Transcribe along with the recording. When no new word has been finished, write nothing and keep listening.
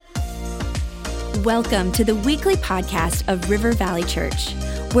Welcome to the weekly podcast of River Valley Church.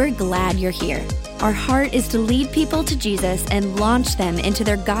 We're glad you're here. Our heart is to lead people to Jesus and launch them into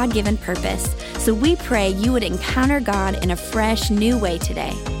their God-given purpose. So we pray you would encounter God in a fresh, new way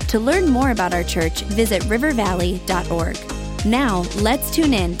today. To learn more about our church, visit rivervalley.org. Now, let's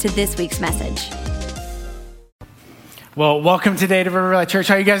tune in to this week's message. Well, welcome today to River Valley Church.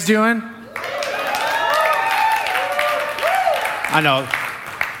 How you guys doing? I know.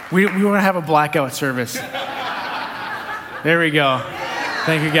 We want to have a blackout service. There we go.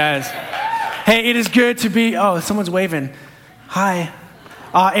 Thank you, guys. Hey, it is good to be... Oh, someone's waving. Hi.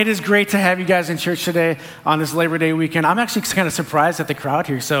 It is great to have you guys in church today on this Labor Day weekend. I'm actually kind of surprised at the crowd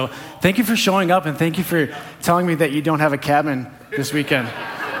here, so thank you for showing up, and thank you for telling me that you don't have a cabin this weekend.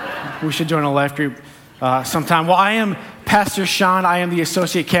 We should join a life group sometime. Well, I am Pastor Shawn. I am the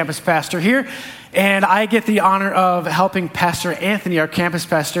associate campus pastor here, and I get the honor of helping Pastor Anthony, our campus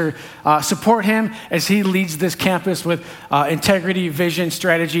pastor, support him as he leads this campus with integrity, vision,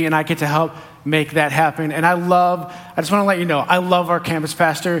 strategy, and I get to help make that happen. And I just want to let you know, I love our campus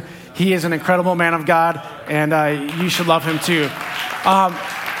pastor. He is an incredible man of God, and you should love him too.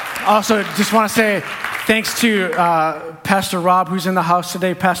 Also, just want to say thanks to Pastor Rob, who's in the house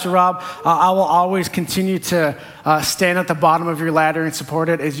today. Pastor Rob, I will always continue to stand at the bottom of your ladder and support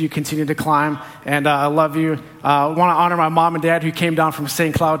it as you continue to climb. And I love you. I want to honor my mom and dad who came down from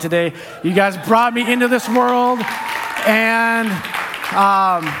St. Cloud today. You guys brought me into this world, and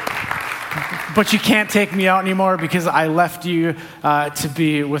but you can't take me out anymore because I left you to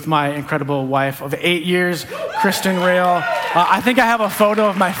be with my incredible wife of 8 years, Shawn Roehl. I think I have a photo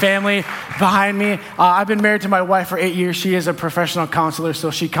of my family behind me. I've been married to my wife for 8 years. She is a professional counselor,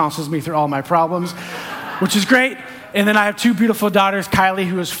 so she counsels me through all my problems, which is great. And then I have two beautiful daughters, Kylie,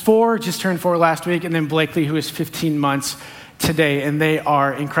 who is 4, just turned 4 last week, and then Blakely, who is 15 months today, and they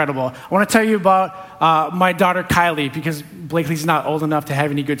are incredible. I want to tell you about my daughter Kylie, because Blakely's not old enough to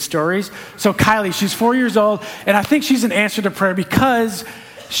have any good stories. So Kylie, she's 4 years old, and I think she's an answer to prayer because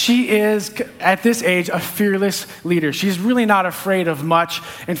she is, at this age, a fearless leader. She's really not afraid of much.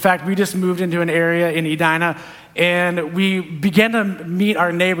 In fact, we just moved into an area in Edina, and we began to meet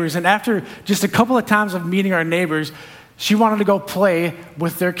our neighbors. And after just a couple of times of meeting our neighbors, she wanted to go play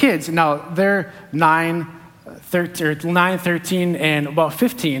with their kids. Now, they're 9, 13, and about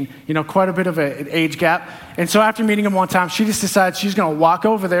 15, quite a bit of an age gap. And so after meeting them one time, she just decides she's going to walk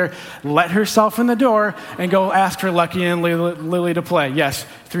over there, let herself in the door, and go ask for Lucky and Lily to play. Yes,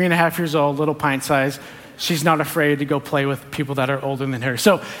 3.5 years old, little pint size. She's not afraid to go play with people that are older than her.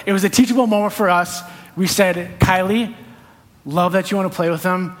 So it was a teachable moment for us. We said, Kylie, love that you want to play with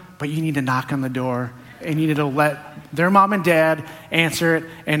them, but you need to knock on the door, and you need to let their mom and dad answer it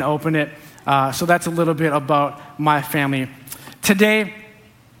and open it. So that's a little bit about my family. Today,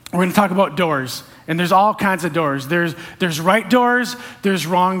 we're going to talk about doors. And there's all kinds of doors. There's right doors, there's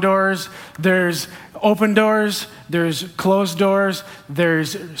wrong doors, there's open doors, there's closed doors,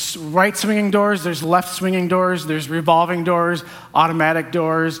 there's right swinging doors, there's left swinging doors, there's revolving doors, automatic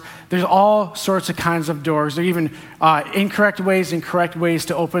doors. There's all sorts of kinds of doors. There are even incorrect ways and correct ways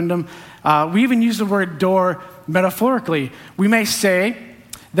to open them. We even use the word door metaphorically. We may say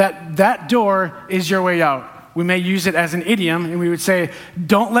that door is your way out. We may use it as an idiom, and we would say,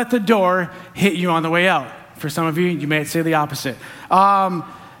 don't let the door hit you on the way out. For some of you, you may say the opposite.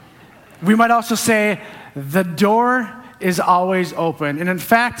 We might also say, the door is always open. And in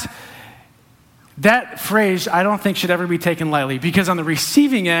fact, that phrase I don't think should ever be taken lightly, because on the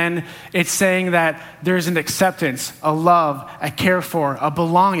receiving end, it's saying that there's an acceptance, a love, a care for, a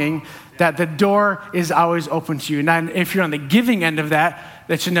belonging, that the door is always open to you. Now, if you're on the giving end of that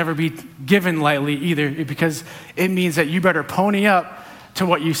should never be given lightly either, because it means that you better pony up to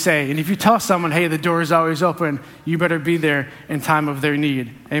what you say. And if you tell someone, hey, the door is always open, you better be there in time of their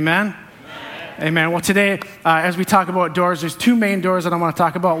need. Amen? Amen. Well, today, as we talk about doors, there's 2 main doors that I want to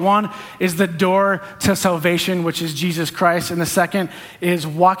talk about. One is the door to salvation, which is Jesus Christ. And the second is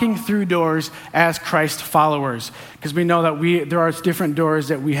walking through doors as Christ followers, because we know that there are different doors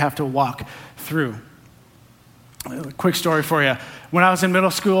that we have to walk through. A quick story for you. When I was in middle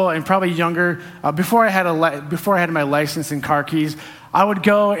school and probably younger, before I had my license and car keys, I would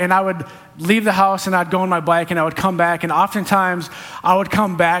go and I would leave the house and I'd go on my bike and I would come back, and oftentimes I would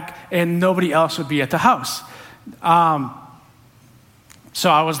come back and nobody else would be at the house.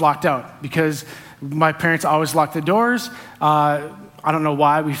 So I was locked out because my parents always locked the doors. I don't know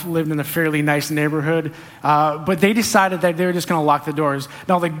why. We lived in a fairly nice neighborhood, but they decided that they were just going to lock the doors.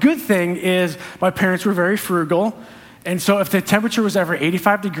 Now, the good thing is my parents were very frugal, and so if the temperature was ever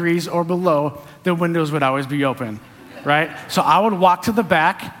 85 degrees or below, the windows would always be open, right? So I would walk to the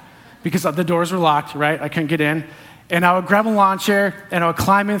back, because the doors were locked, right? I couldn't get in. And I would grab a lawn chair and I would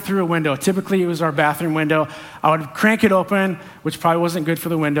climb in through a window. Typically, it was our bathroom window. I would crank it open, which probably wasn't good for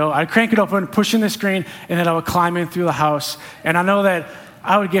the window. I'd crank it open, push in the screen, and then I would climb in through the house. And I know that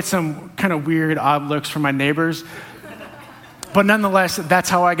I would get some kind of weird, odd looks from my neighbors. But nonetheless, that's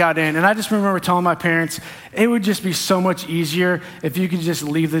how I got in. And I just remember telling my parents, it would just be so much easier if you could just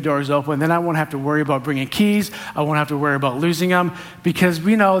leave the doors open. Then I won't have to worry about bringing keys. I won't have to worry about losing them. Because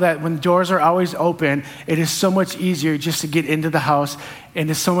we know that when doors are always open, it is so much easier just to get into the house.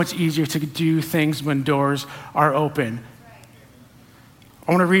 And it's so much easier to do things when doors are open.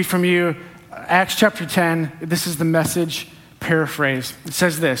 I want to read from you Acts chapter 10. This is the Message paraphrase. It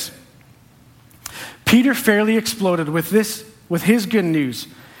says this: Peter fairly exploded with his good news.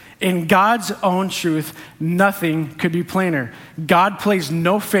 In God's own truth, nothing could be plainer. God plays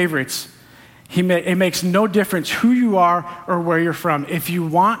no favorites. It makes no difference who you are or where you're from. If you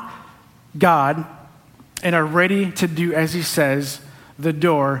want God and are ready to do as he says, the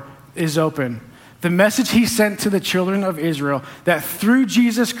door is open. The message he sent to the children of Israel, that through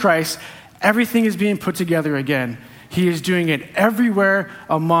Jesus Christ, everything is being put together again. He is doing it everywhere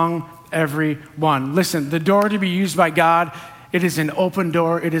among everyone. Listen, the door to be used by God, it is an open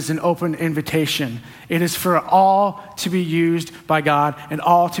door. It is an open invitation. It is for all to be used by God and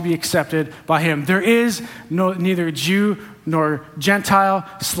all to be accepted by him. There is neither Jew nor Gentile,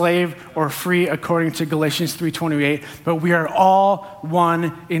 slave or free, according to Galatians 3:28, but we are all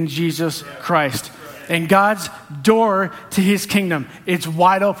one in Jesus Christ. And God's door to his kingdom, it's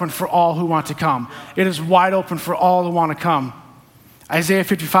wide open for all who want to come. It is wide open for all who want to come. Isaiah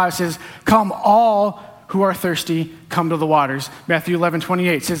 55 says, come all who are thirsty, come to the waters. Matthew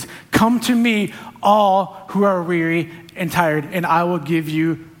 11:28 says, come to me, all who are weary and tired, and I will give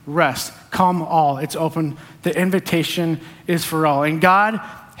you rest. Come all. It's open. The invitation is for all. And God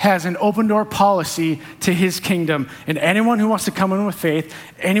has an open door policy to his kingdom. And anyone who wants to come in with faith,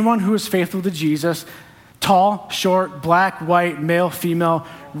 anyone who is faithful to Jesus, tall, short, black, white, male, female,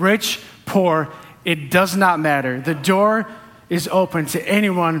 rich, poor, it does not matter. The door is open to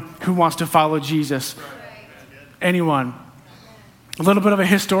anyone who wants to follow Jesus. Anyone. A little bit of a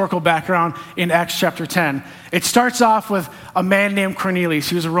historical background in Acts chapter 10. It starts off with a man named Cornelius.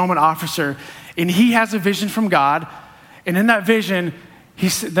 He was a Roman officer, and he has a vision from God. And in that vision,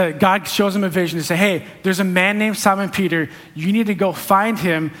 God shows him a vision to say, hey, there's a man named Simon Peter. You need to go find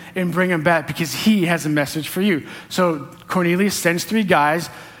him and bring him back because he has a message for you. So Cornelius sends 3 guys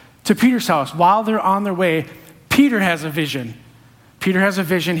to Peter's house. While they're on their way, Peter has a vision. Peter has a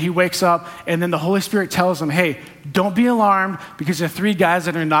vision. He wakes up, and then the Holy Spirit tells him, hey, don't be alarmed because the 3 guys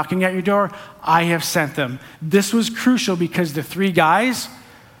that are knocking at your door, I have sent them. This was crucial because the 3 guys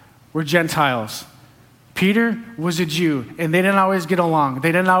were Gentiles. Peter was a Jew, and they didn't always get along.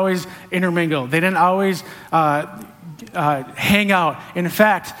 They didn't always intermingle. They didn't always hang out. In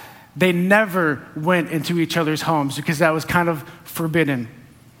fact, they never went into each other's homes because that was kind of forbidden.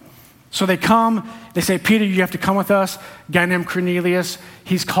 So they come, they say, Peter, you have to come with us. A guy named Cornelius,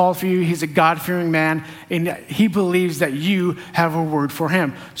 he's called for you. He's a God-fearing man, and he believes that you have a word for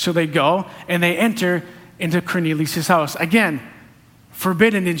him. So they go, and they enter into Cornelius' house. Again,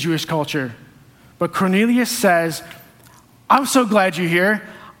 forbidden in Jewish culture. But Cornelius says, I'm so glad you're here.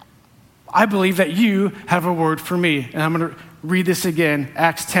 I believe that you have a word for me. And I'm going to read this again,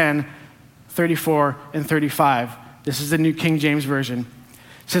 Acts 10, 34 and 35. This is the New King James Version.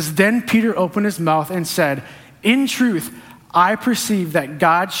 It says, then Peter opened his mouth and said, in truth, I perceive that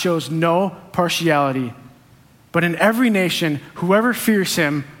God shows no partiality, but in every nation, whoever fears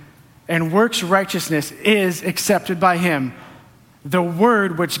him and works righteousness is accepted by him. The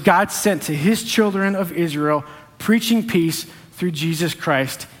word which God sent to his children of Israel, preaching peace through Jesus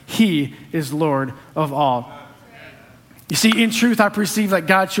Christ. He is Lord of all. You see, in truth, I perceive that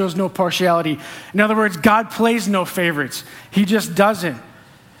God shows no partiality. In other words, God plays no favorites. He just doesn't.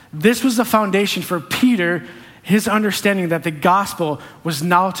 This was the foundation for Peter, his understanding that the gospel was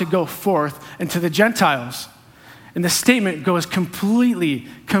now to go forth into the Gentiles. And the statement goes completely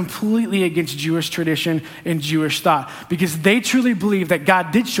against Jewish tradition and Jewish thought because they truly believed that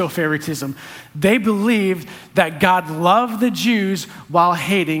God did show favoritism. They believed that God loved the Jews while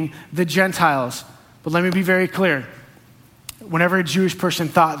hating the Gentiles. But let me be very clear. Whenever a Jewish person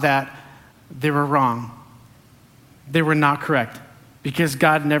thought that, they were wrong. They were not correct because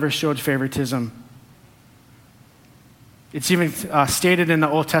God never showed favoritism. It's even stated in the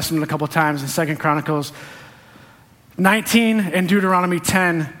Old Testament a couple times in 2 Chronicles 19 and Deuteronomy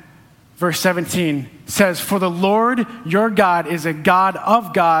 10, verse 17 says, "For the Lord your God is a God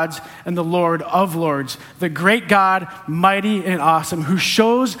of gods and the Lord of lords, the great God, mighty and awesome, who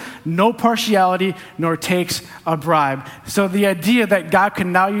shows no partiality nor takes a bribe." So the idea that God could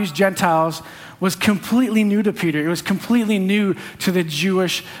now use Gentiles was completely new to Peter. It was completely new to the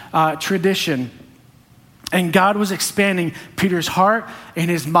Jewish tradition. And God was expanding Peter's heart and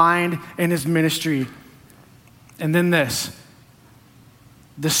his mind and his ministry. And then this,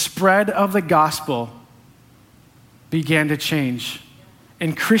 the spread of the gospel began to change.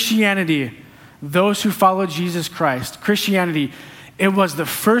 In Christianity, those who follow Jesus Christ, Christianity, it was the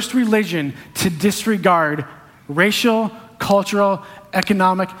first religion to disregard racial, cultural,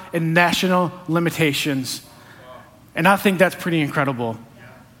 economic, and national limitations. And I think that's pretty incredible.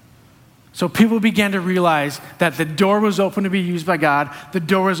 So people began to realize that the door was open to be used by God. The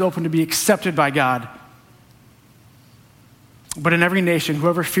door was open to be accepted by God. But in every nation,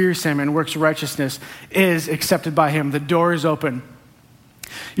 whoever fears him and works righteousness is accepted by him. The door is open.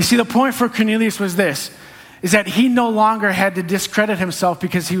 You see, the point for Cornelius was this, is that he no longer had to discredit himself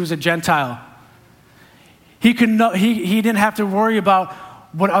because he was a Gentile. He didn't have to worry about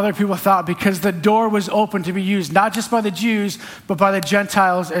what other people thought because the door was open to be used, not just by the Jews, but by the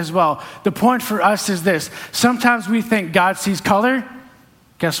Gentiles as well. The point for us is this. Sometimes we think God sees color.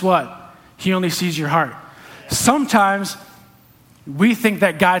 Guess what? He only sees your heart. Sometimes we think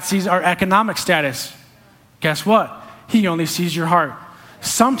that God sees our economic status. Guess what? He only sees your heart.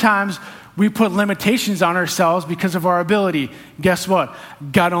 Sometimes we put limitations on ourselves because of our ability. Guess what?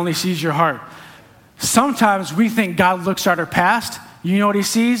 God only sees your heart. Sometimes we think God looks at our past. You know what he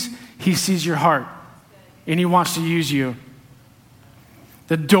sees? He sees your heart, and he wants to use you.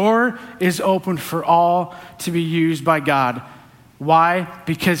 The door is open for all to be used by God. Why?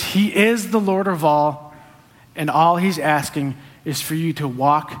 Because he is the Lord of all, and all he's asking is for you to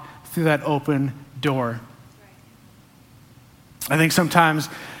walk through that open door. I think sometimes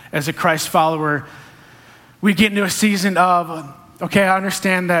as a Christ follower, we get into a season of, okay, I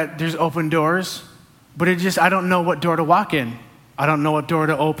understand that there's open doors, but I don't know what door to walk in. I don't know what door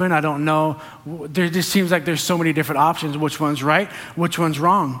to open. I don't know. There just seems like there's so many different options. Which one's right? Which one's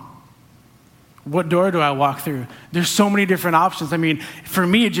wrong? What door do I walk through? There's so many different options. I mean, for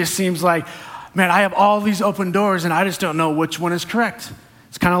me, it just seems like, man, I have all these open doors and I just don't know which one is correct.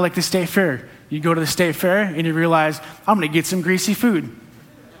 It's kind of like the state fair. You go to the state fair and you realize, I'm going to get some greasy food.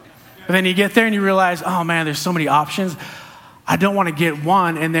 And then you get there and you realize, oh man, there's so many options. I don't want to get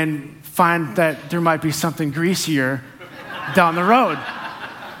one and then find that there might be something greasier down the road.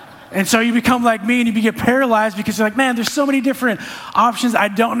 And so you become like me and you get paralyzed because you're like, man, there's so many different options. I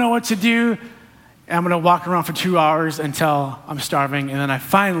don't know what to do. And I'm going to walk around for 2 hours until I'm starving. And then I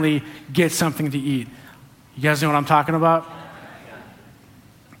finally get something to eat. You guys know what I'm talking about?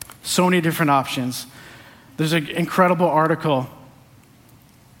 So many different options. There's an incredible article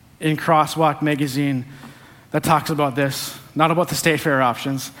in Crosswalk magazine that talks about this. Not about the state fair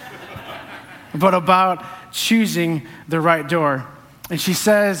options, but about choosing the right door. And she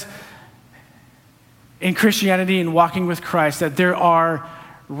says in Christianity and walking with Christ that there are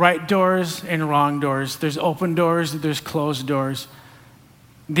right doors and wrong doors. There's open doors, there's closed doors.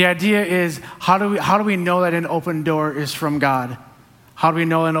 The idea is how do we know that an open door is from God? How do we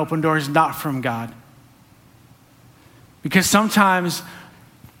know an open door is not from God? Because sometimes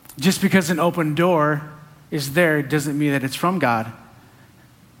just because an open door is there doesn't mean that it's from God.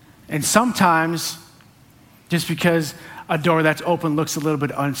 And sometimes just because a door that's open looks a little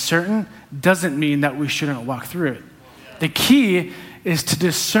bit uncertain doesn't mean that we shouldn't walk through it. The key is to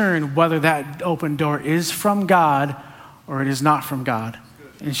discern whether that open door is from God or it is not from God.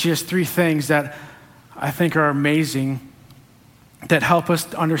 And she has 3 things that I think are amazing that help us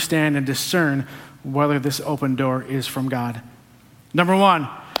to understand and discern whether this open door is from God. Number 1,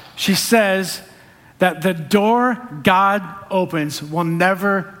 she says that the door God opens will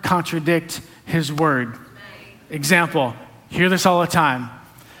never contradict his word. Example, hear this all the time.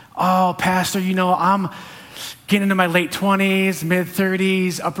 Oh, pastor, I'm getting into my late 20s, mid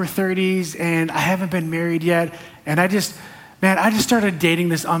 30s, upper 30s, and I haven't been married yet. And I just started dating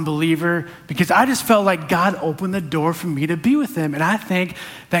this unbeliever because I just felt like God opened the door for me to be with him. And I think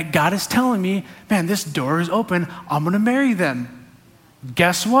that God is telling me, man, this door is open. I'm going to marry them.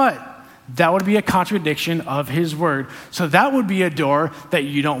 Guess what? That would be a contradiction of his word. So that would be a door that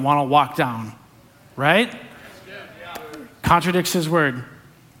you don't want to walk down, right? Contradicts his word.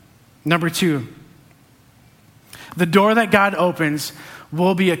 Number 2, the door that God opens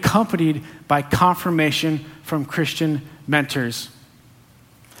will be accompanied by confirmation from Christian mentors.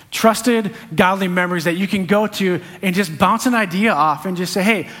 Trusted, godly members that you can go to and just bounce an idea off and just say,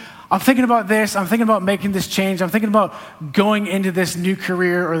 hey, I'm thinking about this. I'm thinking about making this change. I'm thinking about going into this new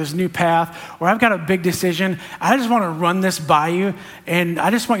career or this new path, or I've got a big decision. I just want to run this by you, and I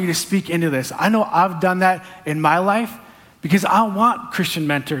just want you to speak into this. I know I've done that in my life because I want Christian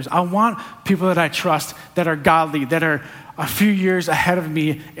mentors. I want people that I trust, that are godly, that are a few years ahead of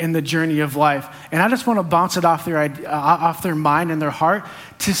me in the journey of life. And I just want to bounce it off their mind and their heart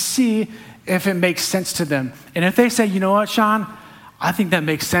to see if it makes sense to them. And if they say, you know what, Shawn, I think that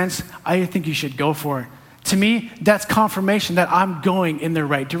makes sense. I think you should go for it. To me, that's confirmation that I'm going in the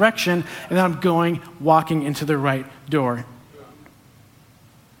right direction and that I'm walking into the right door.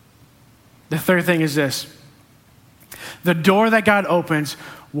 The third thing is this. The door that God opens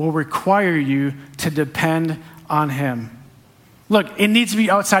will require you to depend on him. Look, it needs to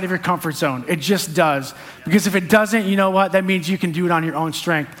be outside of your comfort zone. It just does. Because if it doesn't, you know what? That means you can do it on your own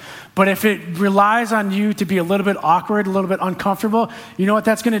strength. But if it relies on you to be a little bit awkward, a little bit uncomfortable, you know what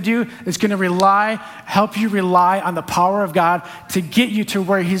that's going to do? It's going to help you rely on the power of God to get you to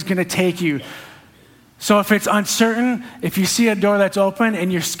where he's going to take you. So if it's uncertain, if you see a door that's open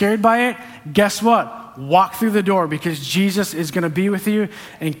and you're scared by it, guess what? Walk through the door because Jesus is going to be with you,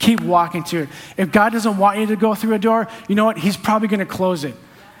 and keep walking to it. If God doesn't want you to go through a door, you know what? He's probably going to close it.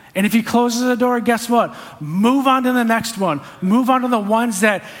 And if he closes the door, guess what? Move on to the next one. Move on to the ones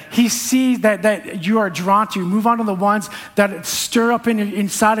that he sees that you are drawn to. Move on to the ones that stir up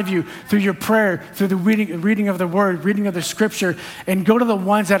inside of you through your prayer, through the reading of the word, reading of the scripture, and go to the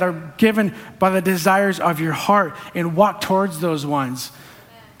ones that are given by the desires of your heart and walk towards those ones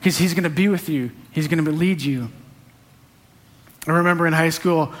because he's going to be with you. He's going to lead you. I remember in high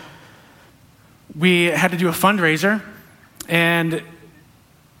school, we had to do a fundraiser, and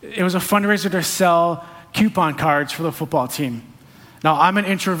it was a fundraiser to sell coupon cards for the football team. Now, I'm an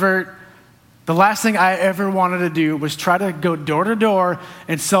introvert. The last thing I ever wanted to do was try to go door to door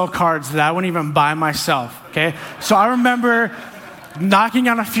and sell cards that I wouldn't even buy myself, okay? So I remember knocking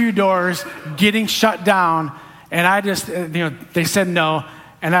on a few doors, getting shut down, and I just, they said no.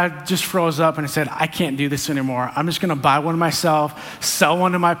 And I just froze up and I said, I can't do this anymore. I'm just going to buy one myself, sell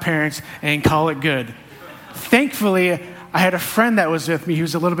one to my parents, and call it good. Thankfully, I had a friend that was with me. He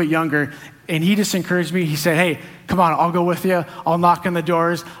was a little bit younger, and he just encouraged me. He said, hey, come on, I'll go with you. I'll knock on the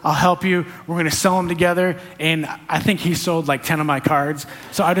doors. I'll help you. We're going to sell them together. And I think he sold like 10 of my cards.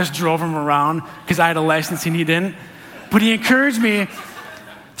 So I just drove him around because I had a license and he didn't. But he encouraged me,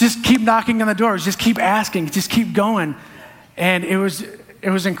 just keep knocking on the doors. Just keep asking. Just keep going. And it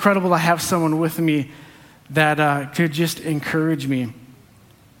was incredible to have someone with me that could just encourage me.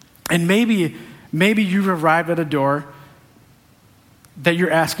 And maybe you've arrived at a door that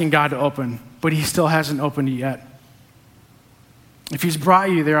you're asking God to open, but he still hasn't opened it yet. If he's brought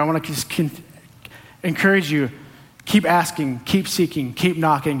you there, I want to just encourage you. Keep asking, keep seeking, keep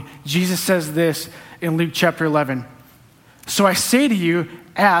knocking. Jesus says this in Luke chapter 11. So I say to you,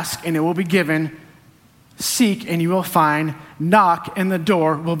 ask and it will be given. Seek and you will find. Knock and the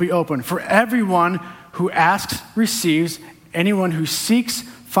door will be open. For everyone who asks receives. Anyone who seeks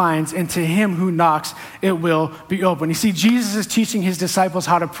finds. And to him who knocks it will be open. You see, Jesus is teaching his disciples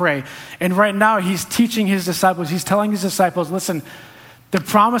how to pray. And right now he's teaching his disciples. He's telling his disciples, listen, the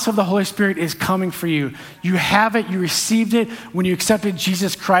promise of the Holy Spirit is coming for you. You have it. You received it when you accepted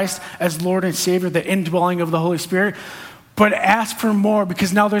Jesus Christ as Lord and Savior, the indwelling of the Holy Spirit. But ask for more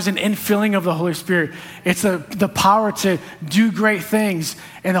because now there's an infilling of the Holy Spirit. It's the power to do great things,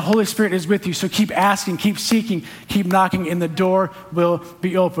 and the Holy Spirit is with you. So keep asking, keep seeking, keep knocking, and the door will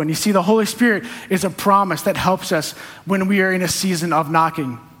be open. You see, the Holy Spirit is a promise that helps us when we are in a season of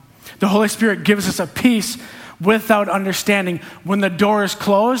knocking. The Holy Spirit gives us a peace without understanding when the door is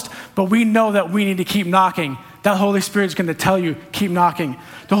closed, but we know that we need to keep knocking. That Holy Spirit is going to tell you, keep knocking.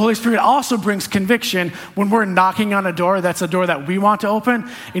 The Holy Spirit also brings conviction when we're knocking on a door. That's a door that we want to open,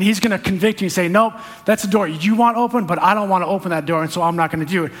 and he's going to convict you and say, nope, that's a door you want open, but I don't want to open that door, and so I'm not going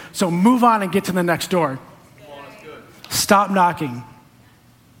to do it. So move on and get to the next door. Stop knocking.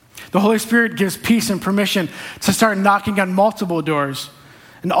 The Holy Spirit gives peace and permission to start knocking on multiple doors.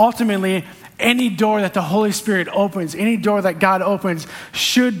 And ultimately, any door that the Holy Spirit opens, any door that God opens,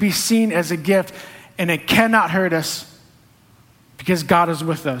 should be seen as a gift. And it cannot hurt us because God is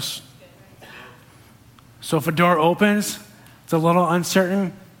with us. So if a door opens, it's a little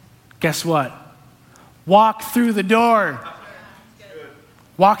uncertain, guess what? Walk through the door.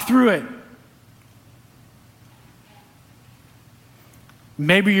 Walk through it.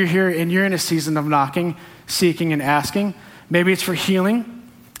 Maybe you're here and you're in a season of knocking, seeking, and asking. Maybe it's for healing.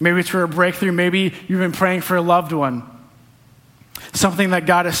 Maybe it's for a breakthrough. Maybe you've been praying for a loved one. something that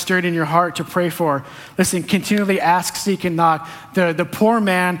God has stirred in your heart to pray for, listen, continually ask, seek, and knock. The poor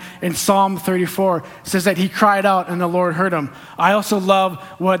man in Psalm 34 says that he cried out and the Lord heard him. I also love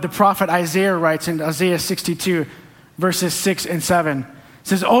what the prophet Isaiah writes in Isaiah 62, verses 6 and 7. It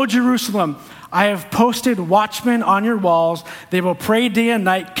says, O Jerusalem, I have posted watchmen on your walls. They will pray day and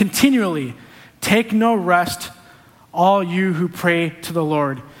night continually. Take no rest, all you who pray to the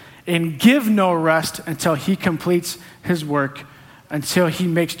Lord, and give no rest until he completes his work, until he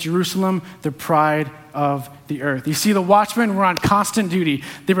makes Jerusalem the pride of the earth. You see, the watchmen were on constant duty.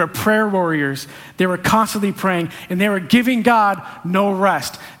 They were prayer warriors. They were constantly praying, and they were giving God no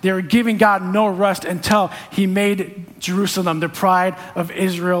rest. They were giving God no rest until he made Jerusalem the pride of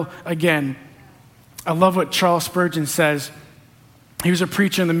Israel again. I love what Charles Spurgeon says. He was a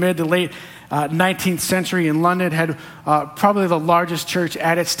preacher in the mid to late 19th century in London, had probably the largest church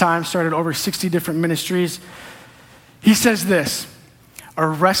at its time, started over 60 different ministries. He says this, a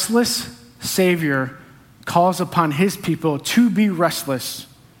restless Savior calls upon his people to be restless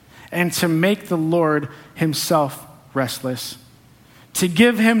and to make the Lord himself restless, to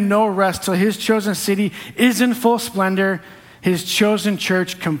give him no rest till his chosen city is in full splendor, his chosen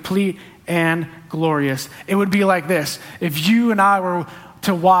church complete and glorious. It would be like this. If you and I were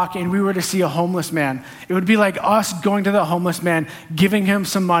to walk and we were to see a homeless man, it would be like us going to the homeless man, giving him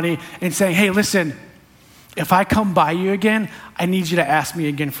some money and saying, hey, listen, if I come by you again, I need you to ask me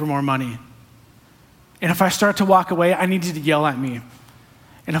again for more money. And if I start to walk away, I need you to yell at me.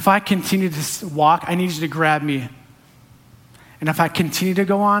 And if I continue to walk, I need you to grab me. And if I continue to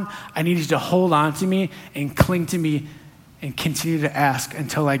go on, I need you to hold on to me and cling to me and continue to ask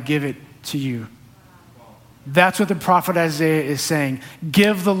until I give it to you. That's what the prophet Isaiah is saying.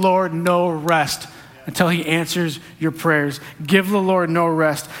 Give the Lord no rest until he answers your prayers. Give the Lord no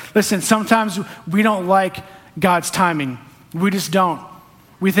rest. Listen, sometimes we don't like God's timing. We just don't.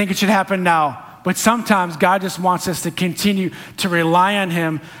 We think it should happen now. But sometimes God just wants us to continue to rely on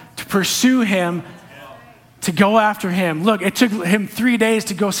him, to pursue him, to go after him. Look, it took him 3 days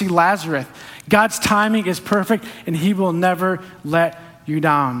to go see Lazarus. God's timing is perfect, and he will never let you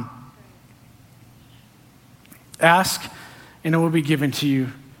down. Ask, and it will be given to you.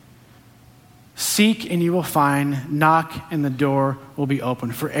 Seek, and you will find. Knock, and the door will be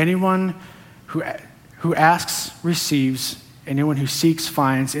open. For anyone who asks receives. Anyone who seeks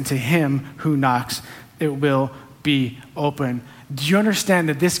finds. And to him who knocks, it will be open. Do you understand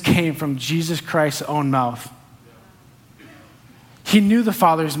that this came from Jesus Christ's own mouth? He knew the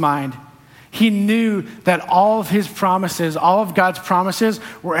Father's mind. He knew that all of his promises, all of God's promises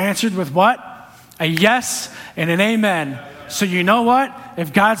were answered with what? A yes and an amen. So you know what?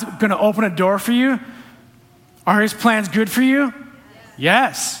 If God's going to open a door for you, are his plans good for you?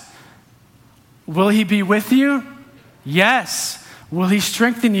 Yes. Will he be with you? Yes. Will he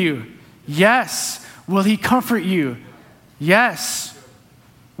strengthen you? Yes. Will he comfort you? Yes.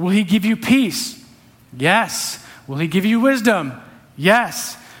 Will he give you peace? Yes. Will he give you wisdom?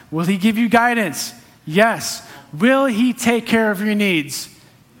 Yes. Will he give you guidance? Yes. Will he take care of your needs?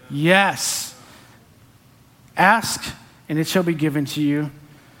 Yes. Ask, and it shall be given to you,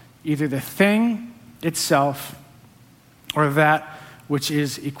 either the thing itself or that which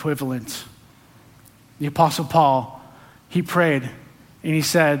is equivalent. The Apostle Paul, he prayed, and he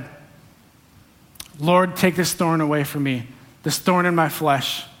said, Lord, take this thorn away from me, this thorn in my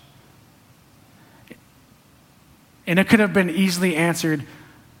flesh. And it could have been easily answered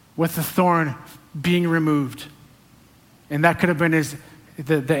with the thorn being removed. And that could have been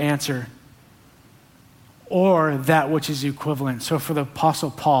the answer. Or that which is equivalent. So for the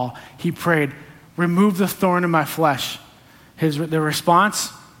Apostle Paul, he prayed, remove the thorn in my flesh. The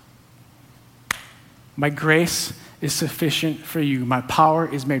response, my grace is sufficient for you. My power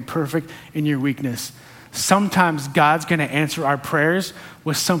is made perfect in your weakness. Sometimes God's going to answer our prayers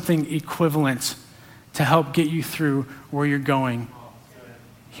with something equivalent to help get you through where you're going.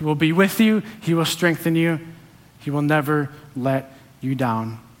 He will be with you. He will strengthen you. He will never let you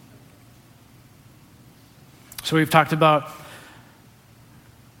down. So we've talked about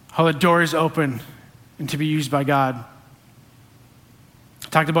how the door is open and to be used by God.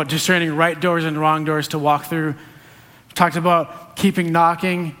 Talked about discerning right doors and wrong doors to walk through. Talked about keeping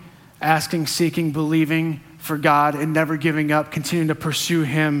knocking, asking, seeking, believing for God, and never giving up, continuing to pursue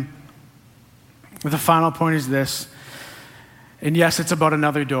him. The final point is this, and yes, it's about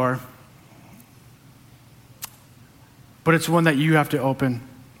another door, but it's one that you have to open,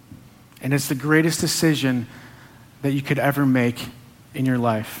 and it's the greatest decision that you could ever make in your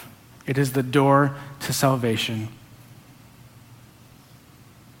life. It is the door to salvation.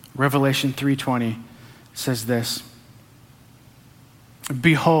 Revelation 3:20 says this,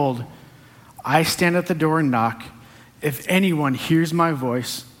 Behold, I stand at the door and knock. If anyone hears my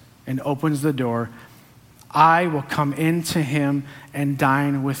voice and opens the door, I will come into him and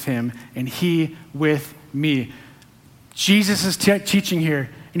dine with him, and he with me. Jesus is teaching here,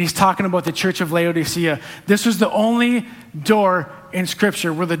 and he's talking about the church of Laodicea. This was the only door in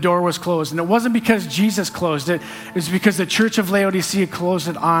Scripture where the door was closed. And it wasn't because Jesus closed it. It was because the church of Laodicea closed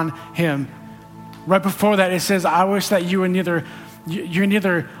it on him. Right before that, it says, I wish that you're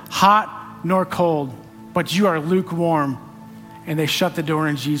neither hot nor cold, but you are lukewarm. And they shut the door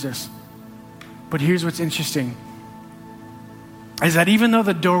on Jesus. But here's what's interesting, is that even though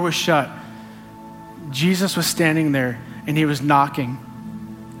the door was shut, Jesus was standing there and he was knocking,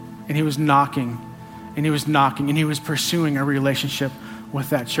 and he was knocking, and he was knocking, and he was pursuing a relationship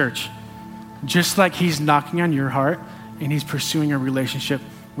with that church. Just like he's knocking on your heart and he's pursuing a relationship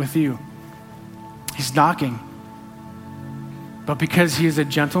with you. He's knocking. But because he is a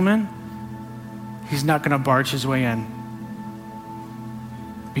gentleman, he's not going to barge his way in.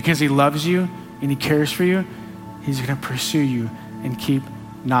 Because he loves you and he cares for you, he's going to pursue you and keep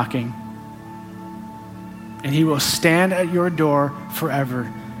knocking. And he will stand at your door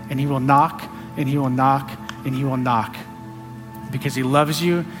forever, and he will knock, and he will knock, and he will knock. Because he loves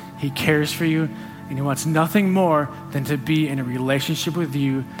you, he cares for you, and he wants nothing more than to be in a relationship with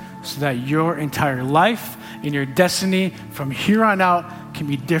you so that your entire life and your destiny from here on out can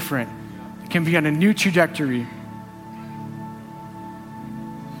be different. It can be on a new trajectory.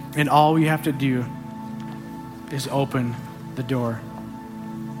 And all we have to do is open the door.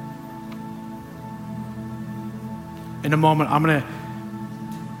 In a moment, I'm going to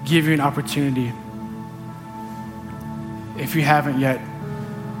give you an opportunity, if you haven't yet,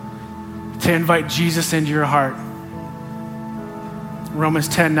 to invite Jesus into your heart. Romans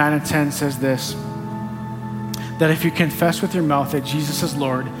 10:9 and 10 says this, that if you confess with your mouth that Jesus is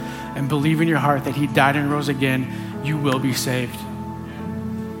Lord and believe in your heart that he died and rose again, you will be saved.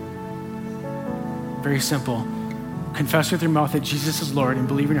 Very simple. Confess with your mouth that Jesus is Lord and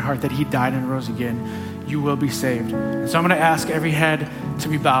believe in your heart that he died and rose again, you will be saved. So I'm going to ask every head to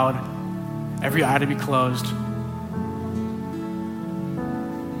be bowed, every eye to be closed.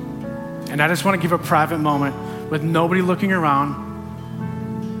 And I just want to give a private moment with nobody looking around.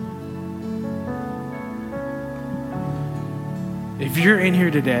 If you're in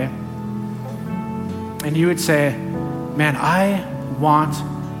here today and you would say, man, I want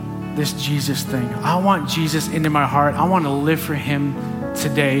this Jesus thing. I want Jesus into my heart. I want to live for him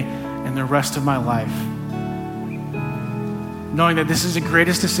today and the rest of my life. Knowing that this is the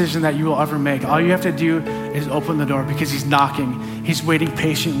greatest decision that you will ever make. All you have to do is open the door because he's knocking. He's waiting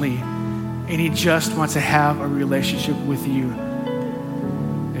patiently. And he just wants to have a relationship with you.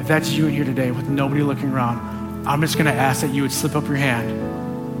 If that's you in here today with nobody looking around, I'm just going to ask that you would slip up your hand.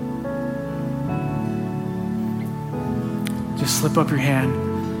 Just slip up your hand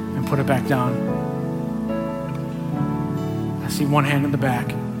and put it back down. I see one hand in the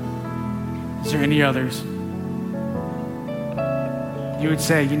back. Is there any others? You would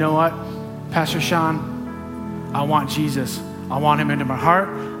say, you know what, Pastor Shawn, I want Jesus. I want him into my heart.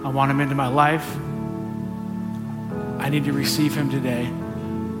 I want him into my life. I need to receive him today.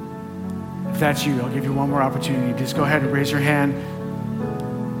 If that's you, I'll give you one more opportunity. Just go ahead and raise your hand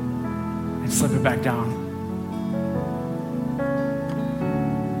and slip it back down.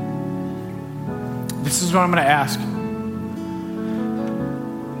 This is what I'm going to ask. I'm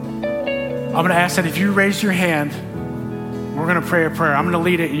going to ask that if you raise your hand, we're going to pray a prayer. I'm going to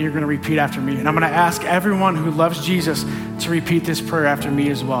lead it and you're going to repeat after me. And I'm going to ask everyone who loves Jesus to repeat this prayer after me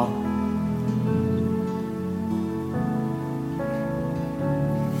as well.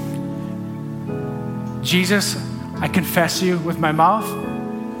 Jesus, I confess you with my mouth.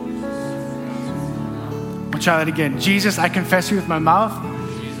 We'll try that again. Jesus, I confess you with my mouth.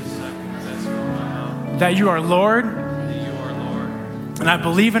 That you are Lord. And I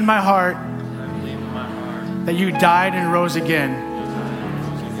believe in my heart that you died and rose again.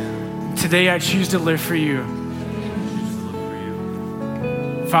 Today I choose to live for you.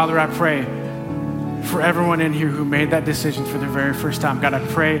 Father, I pray for everyone in here who made that decision for the very first time. God, I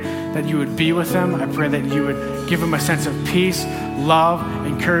pray that you would be with them. I pray that you would give them a sense of peace, love,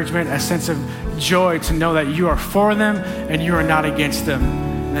 encouragement, a sense of joy to know that you are for them and you are not against them.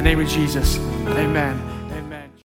 In the name of Jesus, amen.